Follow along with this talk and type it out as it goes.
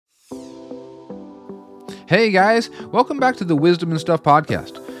Hey guys, welcome back to the Wisdom and Stuff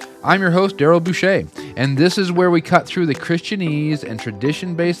podcast. I'm your host, Daryl Boucher, and this is where we cut through the Christianese and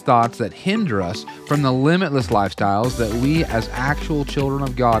tradition-based thoughts that hinder us from the limitless lifestyles that we as actual children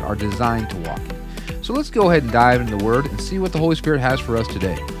of God are designed to walk in. So let's go ahead and dive into the Word and see what the Holy Spirit has for us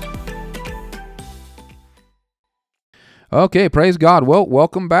today. Okay, praise God. Well,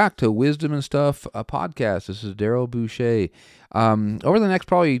 welcome back to Wisdom and Stuff podcast. This is Daryl Boucher. Over the next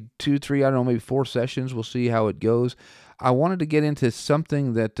probably 2, 3, maybe 4 sessions, we'll see how it goes. I wanted to get into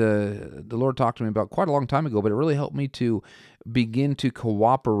something that the Lord talked to me about quite a long time ago, but it really helped me to begin to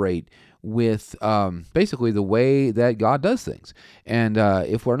cooperate with basically the way that God does things. And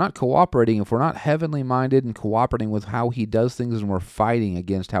if we're not cooperating, if we're not heavenly minded and cooperating with how He does things, and we're fighting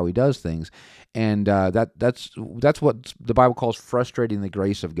against how He does things, and that's what the Bible calls frustrating the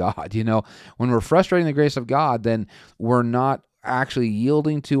grace of God. You know, when we're frustrating the grace of God, then we're not actually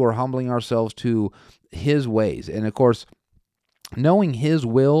yielding to or humbling ourselves to His ways. And of course, knowing His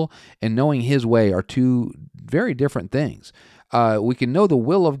will and knowing His way are two very different things. We can know the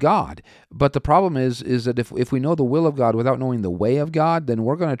will of God, but the problem is that if we know the will of God without knowing the way of God, then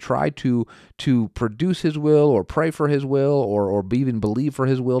we're going to try to produce His will or pray for His will or even believe for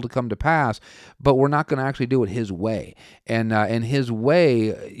His will to come to pass, but we're not going to actually do it His way. And His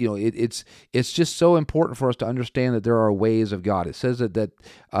way, you know, it's just so important for us to understand that there are ways of God. It says that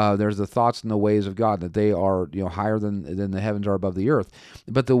there's the thoughts and the ways of God, that they are, you know, higher than the heavens are above the earth.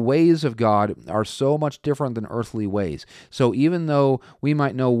 But the ways of God are so much different than earthly ways. So even though we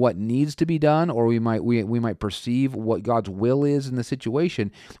might know what needs to be done, or we might perceive what God's will is in the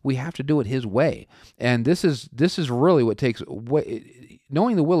situation, we have to do it His way. And this is really what takes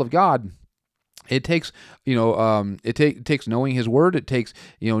knowing the will of God. It takes, you know, it takes knowing His Word. It takes,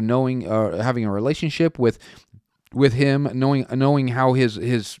 you know, knowing, having a relationship with Him, knowing how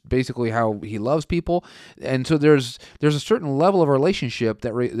his basically how He loves people. And so there's a certain level of relationship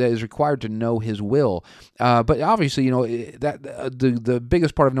that is required to know His will. But obviously, you know, that the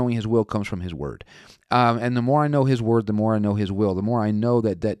biggest part of knowing His will comes from His Word. And the more I know His Word, the more I know His will. The more I know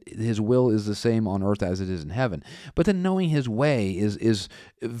that His will is the same on earth as it is in heaven. But then knowing His way is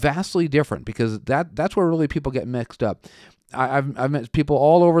vastly different, because that's where really people get mixed up. I've met people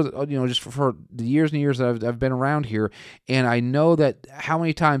all over, you know, just for the years and years that I've been around here, and I know that how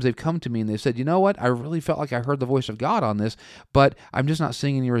many times they've come to me and they've said, you know what, I really felt like I heard the voice of God on this, but I'm just not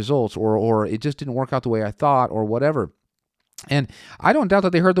seeing any results, or it just didn't work out the way I thought, or whatever. And I don't doubt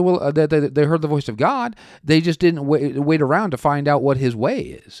that they heard the will, that they heard the voice of God. They just didn't wait around to find out what His way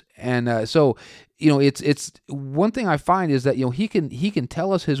is. And so, you know, it's one thing I find is that, you know, He can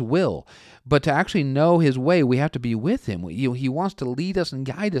tell us His will, but to actually know His way, we have to be with Him. You know, He wants to lead us and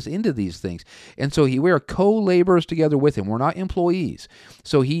guide us into these things, and so we are co-laborers together with Him. We're not employees.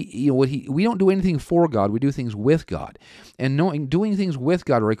 So we don't do anything for God. We do things with God, and doing things with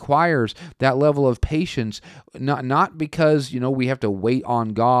God requires that level of patience. Not because, you know, we have to wait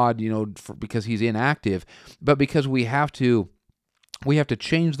on God, you know, because He's inactive, but because we have to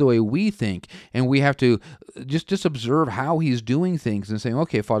change the way we think, and we have to just observe how He's doing things and saying,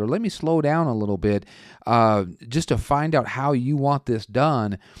 okay, Father, let me slow down a little bit just to find out how You want this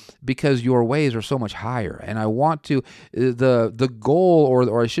done, because Your ways are so much higher. And I want to, the goal,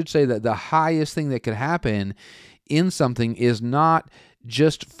 or I should say that the highest thing that could happen in something is not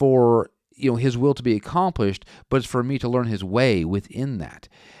just for, you know, His will to be accomplished, but it's for me to learn His way within that.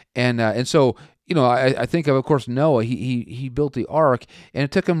 And so, you know, I think of course, Noah. He built the ark, and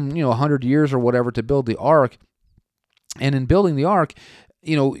it took him, you know, 100 years or whatever to build the ark. And in building the ark,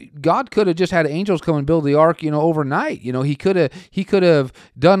 you know, God could have just had angels come and build the ark, you know, overnight. You know, He could have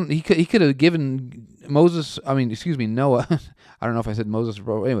given Noah. I don't know if I said Moses,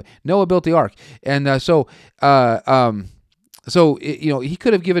 but anyway, Noah built the ark, and so you know, He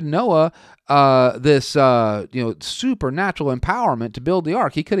could have given Noah this you know, supernatural empowerment to build the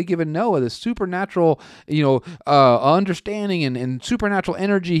ark. He could have given Noah this supernatural, you know, understanding and supernatural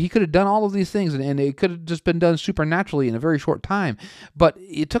energy. He could have done all of these things, and it could have just been done supernaturally in a very short time. But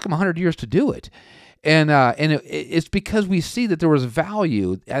it took him 100 years to do it. And it's because we see that there was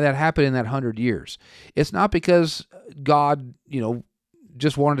value that happened in that 100 years. It's not because God, you know,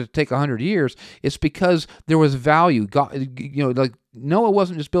 just wanted to take 100 years. It's because there was value. God, you know, like Noah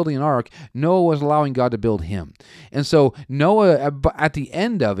wasn't just building an ark. Noah was allowing God to build him. And so Noah, at the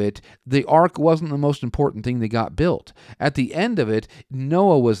end of it, the ark wasn't the most important thing that got built. At the end of it,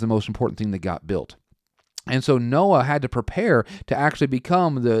 Noah was the most important thing that got built. And so Noah had to prepare to actually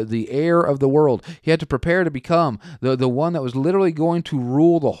become the heir of the world. He had to prepare to become the one that was literally going to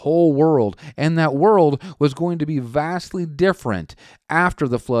rule the whole world. And that world was going to be vastly different after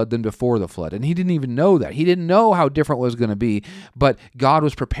the flood than before the flood. And he didn't even know that. He didn't know how different it was going to be, but God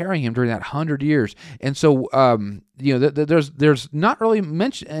was preparing him during that 100 years. And so, there's not really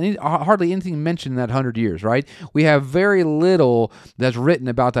hardly anything mentioned in that 100 years, right? We have very little that's written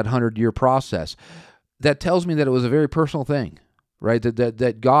about that 100-year process. That tells me that it was a very personal thing, right?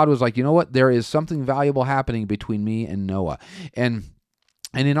 That God was like, you know what? There is something valuable happening between me and Noah. And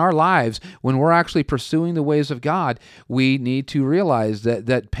in our lives, when we're actually pursuing the ways of God, we need to realize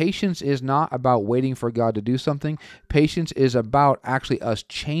that patience is not about waiting for God to do something. Patience is about actually us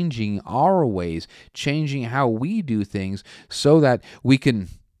changing our ways, changing how we do things, so that we can,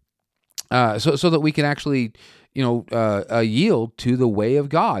 so that we can actually, yield to the way of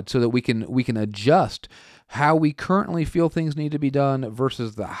God, so that we can adjust how we currently feel things need to be done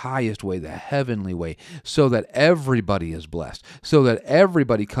versus the highest way, the heavenly way, so that everybody is blessed, so that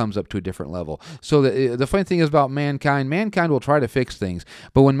everybody comes up to a different level. So that the funny thing is about mankind will try to fix things,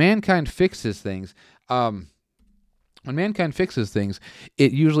 but when mankind fixes things,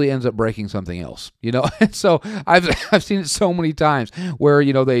 it usually ends up breaking something else, And so I've seen it so many times where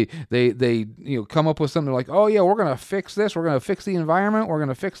they come up with something like, oh yeah, we're gonna fix this, we're gonna fix the environment, we're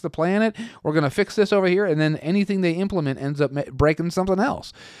gonna fix the planet, we're gonna fix this over here, and then anything they implement ends up breaking something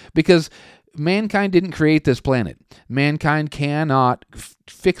else, because mankind didn't create this planet. Mankind cannot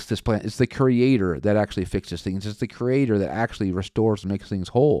fix this planet. It's the Creator that actually fixes things. It's the Creator that actually restores and makes things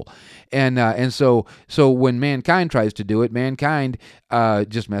whole. And so when mankind tries to do it, mankind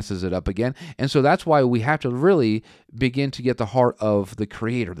just messes it up again. And so that's why we have to really begin to get the heart of the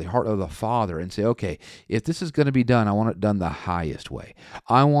Creator, the heart of the Father, and say, okay, if this is going to be done, I want it done the highest way.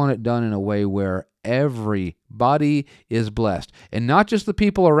 I want it done in a way where everybody is blessed, and not just the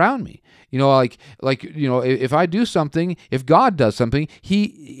people around me. If I do something, if God does something,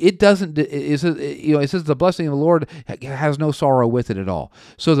 it says the blessing of the Lord has no sorrow with it at all.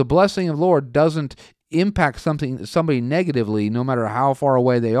 So the blessing of the Lord doesn't impact somebody negatively, no matter how far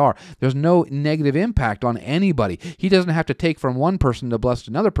away they are. There's no negative impact on anybody. He doesn't have to take from one person to bless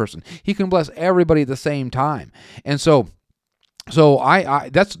another person. He can bless everybody at the same time. And so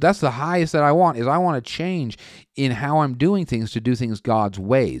that's the highest that I want, is I want to change in how I'm doing things, to do things God's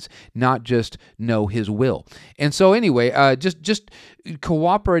ways, not just know His will. And so anyway, just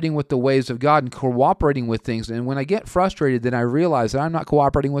cooperating with the ways of God and cooperating with things. And when I get frustrated, then I realize that I'm not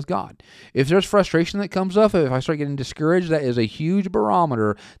cooperating with God. If there's frustration that comes up, if I start getting discouraged, that is a huge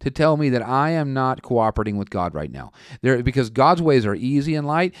barometer to tell me that I am not cooperating with God right now. Because God's ways are easy and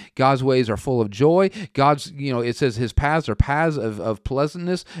light. God's ways are full of joy. God's, it says His paths are paths of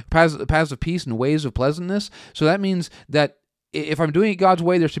pleasantness, paths of peace and ways of pleasantness. So that means that if I'm doing it God's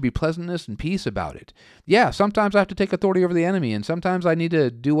way, there should be pleasantness and peace about it. Yeah, sometimes I have to take authority over the enemy, and sometimes I need to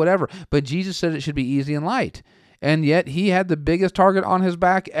do whatever. But Jesus said it should be easy and light. And yet He had the biggest target on His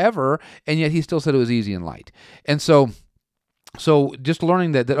back ever, and yet He still said it was easy and light. And so just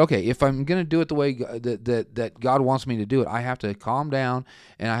learning that okay, if I'm going to do it the way that God wants me to do it, I have to calm down,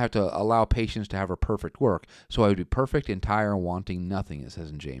 and I have to allow patience to have her perfect work. So I would be perfect, entire, wanting nothing, it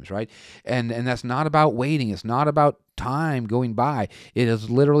says in James, right? And that's not about waiting. It's not about time going by. It is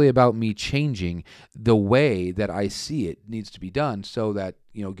literally about me changing the way that I see it needs to be done, so that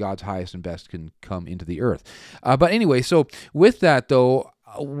God's highest and best can come into the earth. But anyway, so with that though,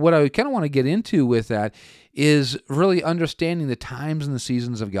 what I kind of want to get into with that is really understanding the times and the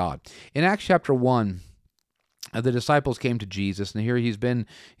seasons of God. In Acts chapter 1, the disciples came to Jesus, and here he's been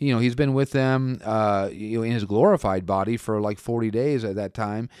with them, in his glorified body for like 40 days at that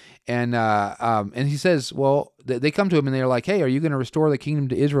time, and he says, well, they come to him and they're like, hey, are you going to restore the kingdom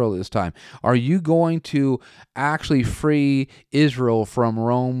to Israel this time? Are you going to actually free Israel from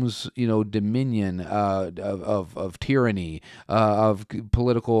Rome's, dominion of tyranny, of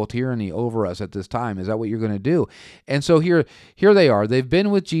political tyranny over us at this time? Is that what you're going to do? And so here they are. They've been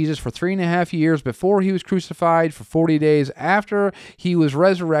with Jesus for 3.5 years before He was crucified, for 40 days after He was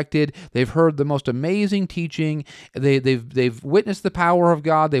resurrected. They've heard the most amazing teaching. They've witnessed the power of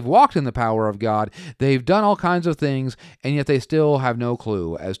God. They've walked in the power of God. They've done all kinds of things, and yet they still have no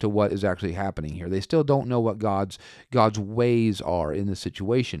clue as to what is actually happening here. They still don't know what God's ways are in this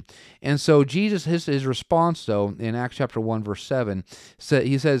situation. And so Jesus, his response though, in Acts chapter 1 verse 7,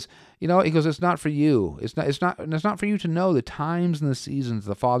 he says, he goes, it's not for you. It's not for you to know the times and the seasons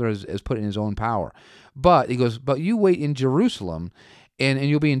the Father has put in His own power. But he goes, but you wait in Jerusalem and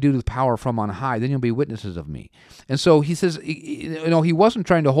you'll be endued with power from on high. Then you'll be witnesses of me. And so he says, he wasn't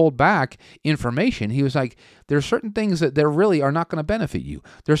trying to hold back information. He was like, there's certain things that really are not going to benefit you.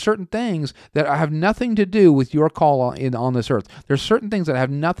 There's certain things that have nothing to do with your call on this earth. There's certain things that have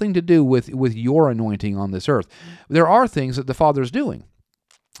nothing to do with your anointing on this earth. There are things that the Father's doing.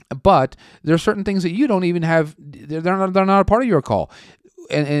 But there's certain things that you don't even have. They're not a part of your call.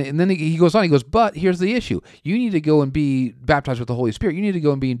 And then he goes on. He goes, but here's the issue. You need to go and be baptized with the Holy Spirit. You need to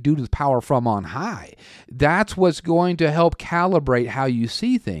go and be endued with power from on high. That's what's going to help calibrate how you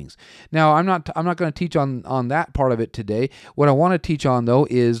see things. Now, I'm not going to teach on that part of it today. What I want to teach on, though,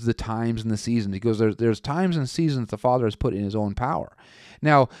 is the times and the seasons. He goes, there's times and seasons the Father has put in His own power.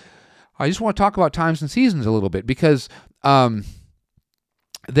 Now, I just want to talk about times and seasons a little bit because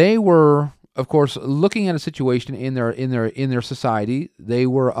they were, of course, looking at a situation in their society. They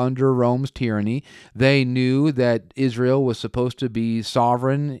were under Rome's tyranny. They knew that Israel was supposed to be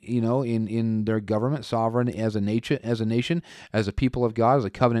sovereign, in their government, sovereign as a nation, as a people of God, as a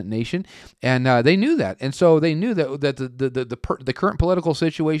covenant nation, and they knew that. And so they knew that the current political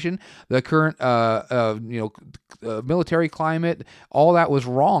situation, the current military climate, all that was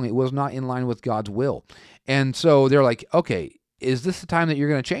wrong. It was not in line with God's will. And so they're like, okay, is this the time that you're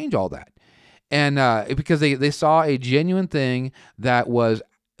going to change all that? And because they saw a genuine thing that was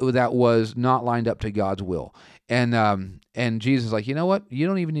not lined up to God's will. And Jesus is like, you know what? You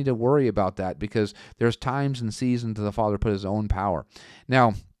don't even need to worry about that because there's times and seasons that the Father put His own power.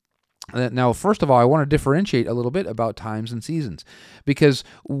 Now, first of all, I want to differentiate a little bit about times and seasons because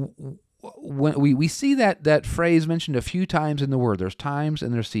when we see that phrase mentioned a few times in the Word, there's times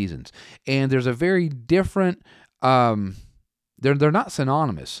and there's seasons, and there's a very different. They're not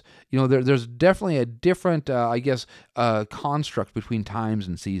synonymous. There's definitely a different, construct between times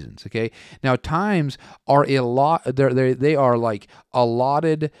and seasons. Okay, now times are they are like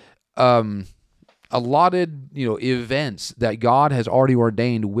allotted, events that God has already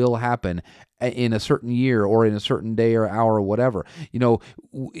ordained will happen in a certain year or in a certain day or hour or whatever.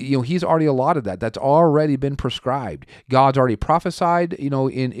 He's already allotted that. That's already been prescribed. God's already prophesied,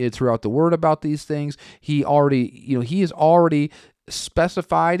 in throughout the Word about these things. He has already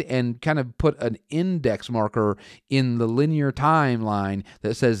specified and kind of put an index marker in the linear timeline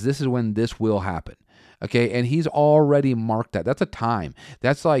that says this is when this will happen. Okay, and He's already marked that. That's a time.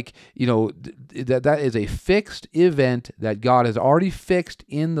 That's like, that is a fixed event that God has already fixed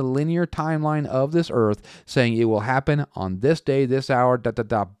in the linear timeline of this earth, saying it will happen on this day, this hour,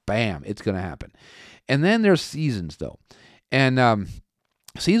 bam, it's going to happen. And then there's seasons, though. And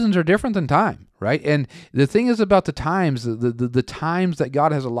seasons are different than time, right? And the thing is about the times, the times that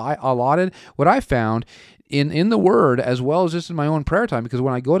God has allotted, what I found in the Word as well as just in my own prayer time, because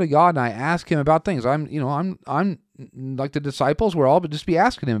when I go to God and I ask Him about things, I'm like the disciples were all, but just be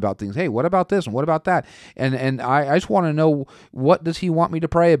asking Him about things. Hey, what about this and what about that? And I just want to know, what does He want me to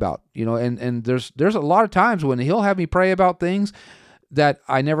pray about? And there's a lot of times when He'll have me pray about things that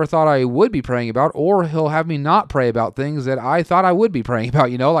I never thought I would be praying about, or He'll have me not pray about things that I thought I would be praying about,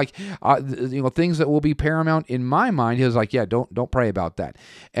 things that will be paramount in my mind. He was like, yeah, don't pray about that.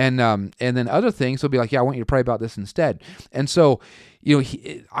 And then other things He'll be like, yeah, I want you to pray about this instead. And so,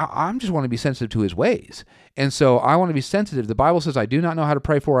 I just want to be sensitive to His ways. And so I want to be sensitive. The Bible says, I do not know how to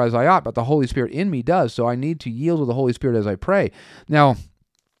pray for as I ought, but the Holy Spirit in me does. So I need to yield to the Holy Spirit as I pray. Now,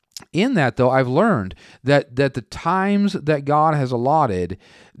 in that, though, I've learned that the times that God has allotted,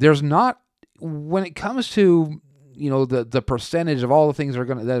 there's not, when it comes to the percentage of all the things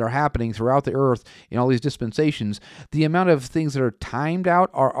that are happening throughout the earth in all these dispensations, the amount of things that are timed out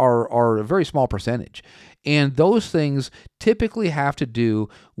are a very small percentage, and those things typically have to do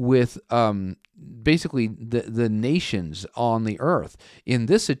with basically the nations on the earth. In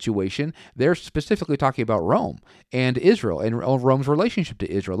this situation, they're specifically talking about Rome and Israel and Rome's relationship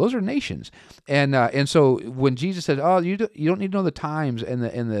to Israel. Those are nations, and so when Jesus said, "Oh, you don't need to know the times and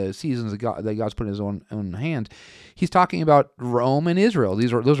the seasons that God's put in His own hand," He's talking about Rome and Israel.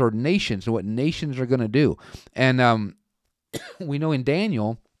 Those are nations and what nations are going to do, and we know in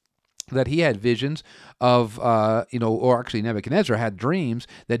Daniel that he had visions of, or actually Nebuchadnezzar had dreams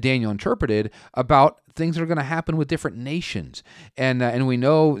that Daniel interpreted about things that are going to happen with different nations. And we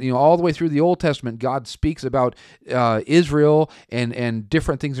know, all the way through the Old Testament, God speaks about Israel and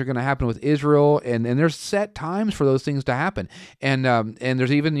different things are going to happen with Israel. And there's set times for those things to happen. And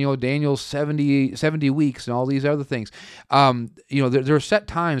there's even, Daniel's 70 weeks and all these other things. There are set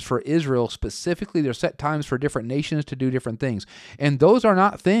times for Israel specifically. There's set times for different nations to do different things. And those are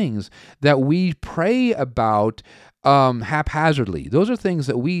not things that we pray about haphazardly. Those are things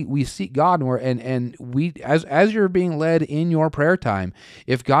that we seek God, and we as you're being led in your prayer time.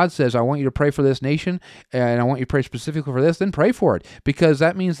 If God says, "I want you to pray for this nation, and I want you to pray specifically for this," then pray for it, because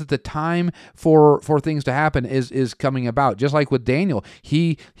that means that the time for things to happen is coming about. Just like with Daniel,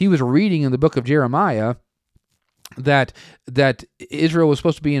 he was reading in the book of Jeremiah that Israel was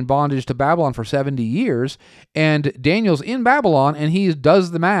supposed to be in bondage to Babylon for 70 years, and Daniel's in Babylon, and he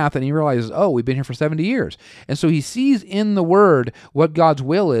does the math, and he realizes, oh, we've been here for 70 years. And so he sees in the Word what God's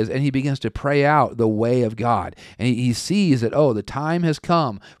will is, and he begins to pray out the way of God. And he sees that, oh, the time has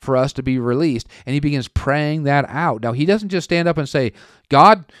come for us to be released, and he begins praying that out. Now, he doesn't just stand up and say,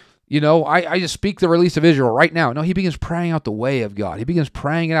 God, I just speak the release of Israel right now. No, he begins praying out the way of God. He begins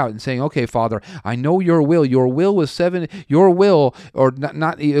praying it out and saying, okay, Father, I know your will. Your will was your will, or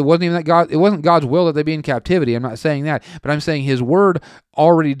not, it wasn't even that God, it wasn't God's will that they be in captivity. I'm not saying that, but I'm saying his word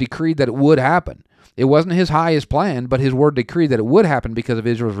already decreed that it would happen. It wasn't his highest plan, but his word decreed that it would happen because of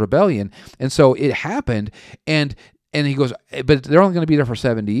Israel's rebellion. And so it happened, and he goes, but they're only going to be there for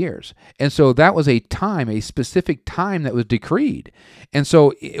 70 years. And so that was a specific time that was decreed. And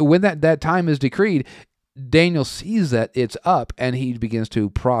so when that time is decreed, Daniel sees that it's up, and he begins to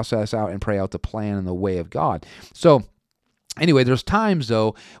process out and pray out the plan and the way of God. So anyway, there's times,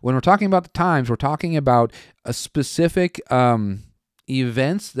 though, when we're talking about the times, we're talking about a specific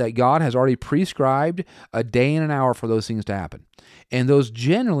events that God has already prescribed a day and an hour for those things to happen. And those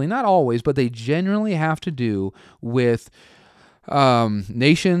generally, not always, but they generally have to do with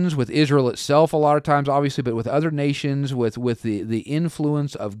nations, with Israel itself a lot of times, obviously, but with other nations, with the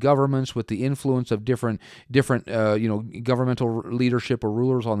influence of governments, with the influence of different governmental leadership or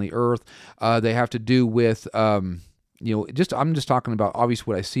rulers on the earth. They have to do with I'm just talking about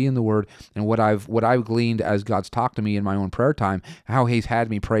obviously what I see in the Word and what I've gleaned as God's talked to me in my own prayer time, how He's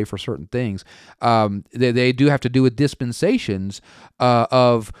had me pray for certain things. They do have to do with dispensations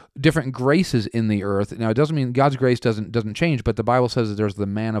of different graces in the earth. Now, it doesn't mean God's grace doesn't change, but the Bible says that there's the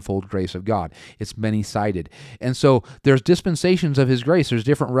manifold grace of God. It's many-sided, and so there's dispensations of His grace. There's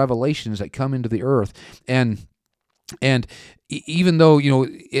different revelations that come into the earth, and even though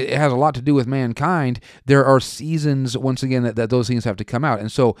it has a lot to do with mankind, there are seasons once again that those things have to come out,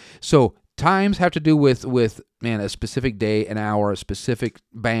 and so times have to do with a specific day, an hour, a specific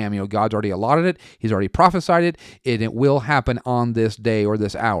bam. God's already allotted it. He's already prophesied it, and it will happen on this day or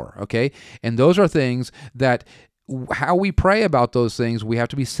this hour. Okay, and those are things that. How we pray about those things, we have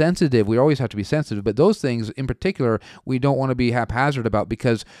to be sensitive. We always have to be sensitive, but those things in particular, we don't want to be haphazard about,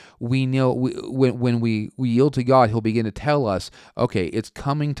 because we know when we yield to God, He'll begin to tell us, okay, it's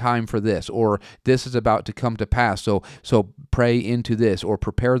coming time for this, or this is about to come to pass. So pray into this, or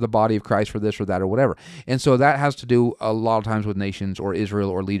prepare the body of Christ for this or that or whatever. And so that has to do a lot of times with nations or Israel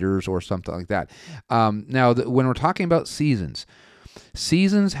or leaders or something like that. Now, when we're talking about seasons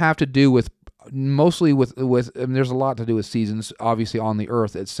have to do with mostly with there's a lot to do with seasons, obviously, on the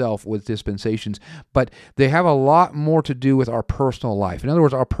earth itself with dispensations, but they have a lot more to do with our personal life. In other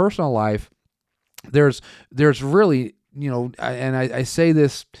words, our personal life, there's really, and I say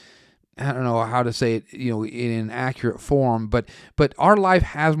this, I don't know how to say it, in an accurate form, but our life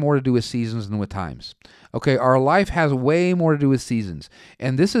has more to do with seasons than with times. Okay, our life has way more to do with seasons,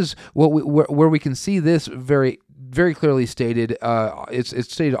 and this is where we can see this very, very clearly stated.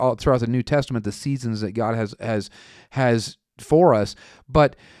 It's stated all throughout the New Testament, the seasons that God has for us.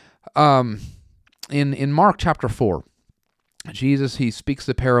 But in Mark chapter 4, Jesus, he speaks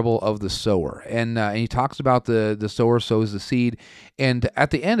the parable of the sower, and he talks about the sower sows the seed, and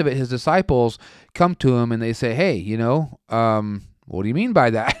at the end of it, his disciples come to him and they say, hey, what do you mean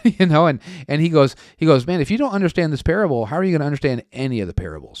by that? And he goes, man, if you don't understand this parable, how are you going to understand any of the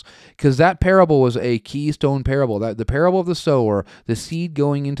parables? Because that parable was a keystone parable. That the parable of the sower, the seed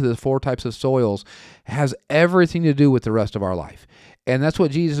going into the 4 types of soils, has everything to do with the rest of our life. And that's what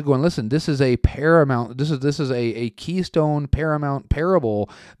Jesus is going, listen, this is a paramount, this is a keystone paramount parable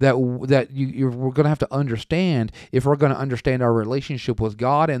that we're going to have to understand if we're going to understand our relationship with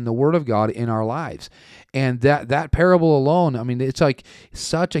God and the Word of God in our lives. And that parable alone, I mean, it's like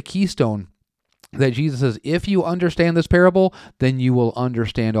such a keystone that Jesus says, if you understand this parable, then you will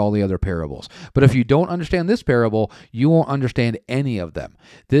understand all the other parables. But if you don't understand this parable, you won't understand any of them.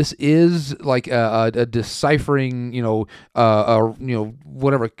 This is like a deciphering,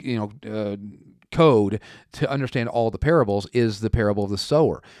 code to understand all the parables is the parable of the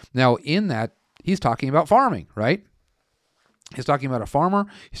sower. Now, in that, he's talking about farming, right? He's talking about a farmer.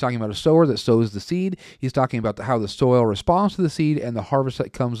 He's talking about a sower that sows the seed. He's talking about how the soil responds to the seed and the harvest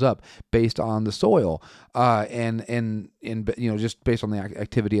that comes up based on the soil, and just based on the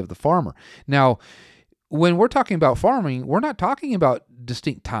activity of the farmer. Now, when we're talking about farming, we're not talking about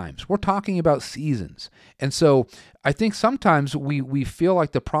distinct times. We're talking about seasons. And so I think sometimes we feel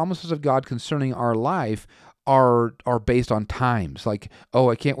like the promises of God concerning our life are based on times. Like, oh,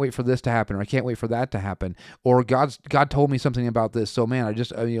 I can't wait for this to happen, or I can't wait for that to happen, or God told me something about this, so man, I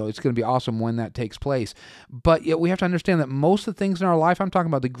just it's going to be awesome when that takes place. But yet we have to understand that most of the things in our life, I'm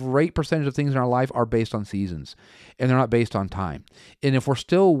talking about the great percentage of things in our life, are based on seasons, and they're not based on time. And if we're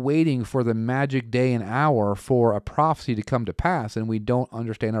still waiting for the magic day and hour for a prophecy to come to pass, and we don't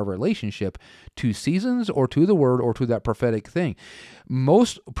understand our relationship to seasons or to the word or to that prophetic thing,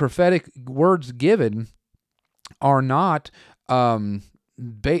 most prophetic words given are not they're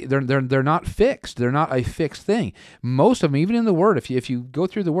not fixed. They're not a fixed thing. Most of them, even in the Word, if you go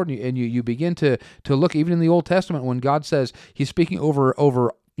through the Word and you begin to look, even in the Old Testament, when God says He's speaking over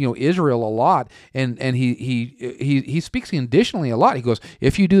Israel a lot, and he speaks conditionally a lot. He goes,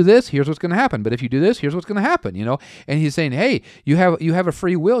 if you do this, here's what's going to happen. But if you do this, here's what's going to happen. And He's saying, hey, you have a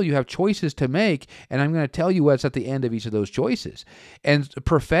free will, you have choices to make, and I'm going to tell you what's at the end of each of those choices. And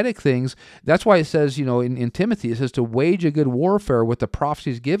prophetic things, that's why it says, in Timothy, it says to wage a good warfare with the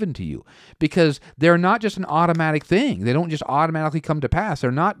prophecies given to you, because they're not just an automatic thing. They don't just automatically come to pass.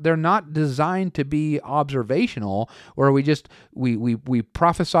 They're not designed to be observational, where we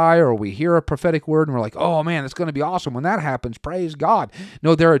prophesy, or we hear a prophetic word and we're like, oh man, it's going to be awesome when that happens, praise God.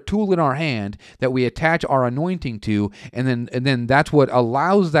 No, they're a tool in our hand that we attach our anointing to, and then that's what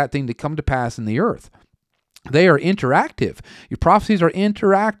allows that thing to come to pass in the earth. They are interactive. Your prophecies are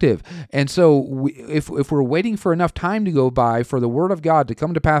interactive. And so if we're waiting for enough time to go by for the word of God to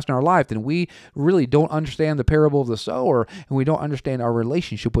come to pass in our life, then we really don't understand the parable of the sower, and we don't understand our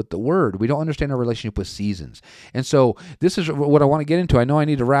relationship with the word. We don't understand our relationship with seasons. And so this is what I want to get into. I know I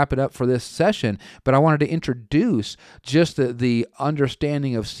need to wrap it up for this session, but I wanted to introduce just the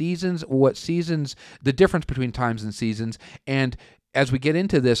understanding of seasons, the difference between times and seasons. And as we get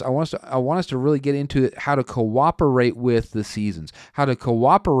into this, I want us to really get into how to cooperate with the seasons, how to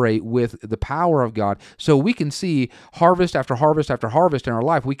cooperate with the power of God, so we can see harvest after harvest after harvest in our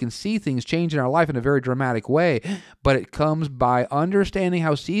life. We can see things change in our life in a very dramatic way, but it comes by understanding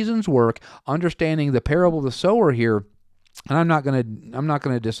how seasons work, understanding the parable of the sower here. And I'm not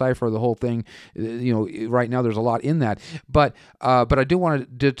gonna decipher the whole thing. Right now there's a lot in that, but I do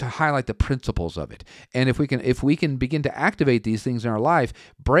want to highlight the principles of it. And if we can begin to activate these things in our life,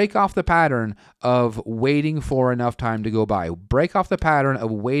 break off the pattern of waiting for enough time to go by, break off the pattern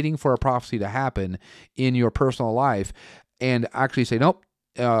of waiting for a prophecy to happen in your personal life, and actually say, nope.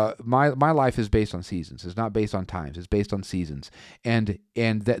 My life is based on seasons. It's not based on times. It's based on seasons, and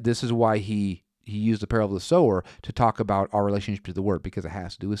that this is why he used the parable of the sower to talk about our relationship to the word, because it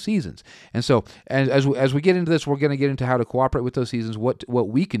has to do with seasons. And so as we get into this, we're going to get into how to cooperate with those seasons, what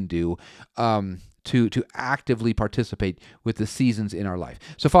we can do to actively participate with the seasons in our life.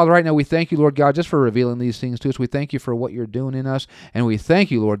 So Father, right now we thank you, Lord God, just for revealing these things to us. We thank you for what you're doing in us, and we thank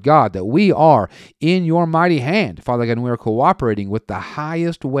you, Lord God, that we are in your mighty hand, Father God, and we are cooperating with the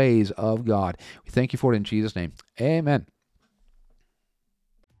highest ways of God. We thank you for it in Jesus' name. Amen.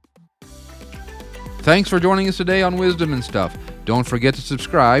 Thanks for joining us today on Wisdom and Stuff. Don't forget to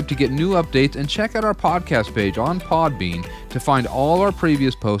subscribe to get new updates, and check out our podcast page on Podbean to find all our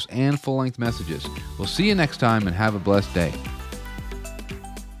previous posts and full-length messages. We'll see you next time, and have a blessed day.